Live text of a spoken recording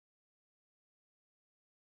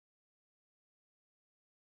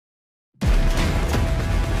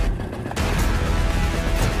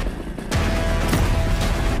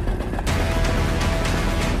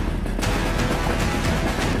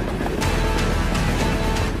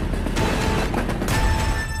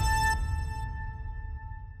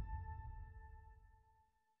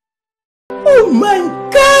Oh my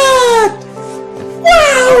god!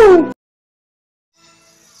 Wow!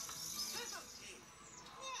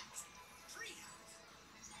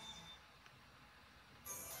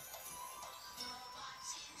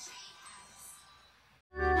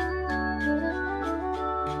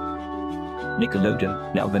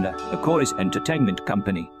 Nickelodeon, Nelvana, a chorus entertainment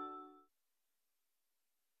company.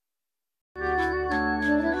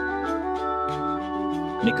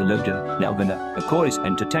 Nickelodeon, Nelvana, a chorus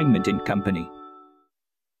entertainment in company.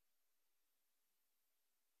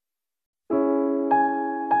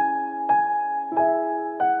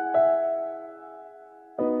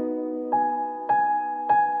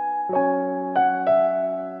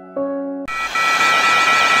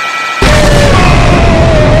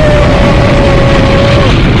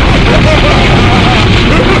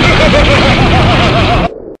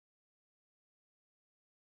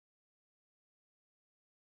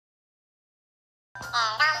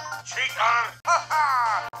 Cheater!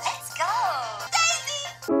 Let's go! Daisy!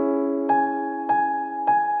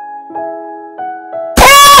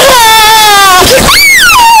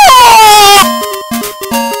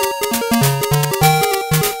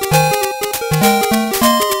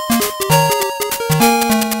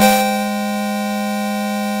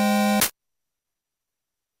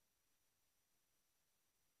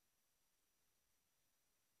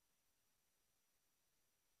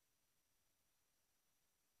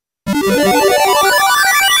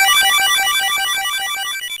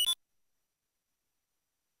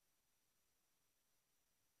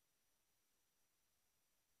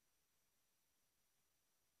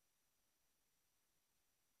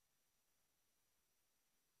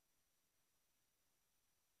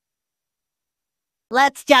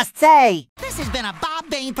 Let's just say, this has been a Bob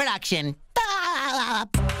Bain production.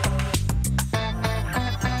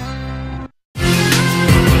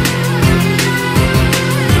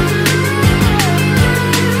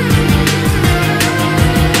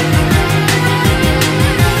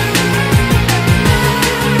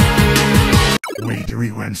 Wait,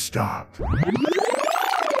 rewind, stop.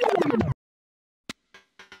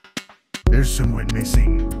 There's someone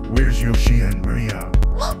missing. Where's Yoshi and Maria?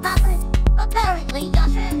 Well, Papa, apparently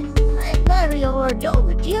doesn't. Mario or Joe,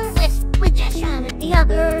 the tearless magician and the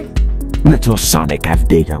others. Little Sonic have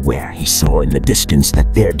data where he saw in the distance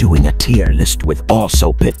that they're doing a tier list with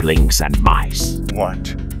also piplings and mice.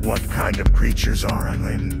 What? What kind of creatures are on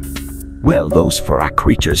them? Well, those furry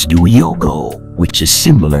creatures do yoga, which is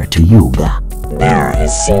similar to yoga. There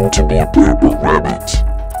is seen to be a purple rabbit,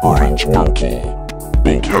 orange monkey,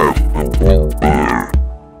 big hat, and blue bear.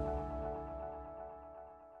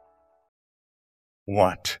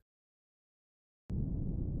 What?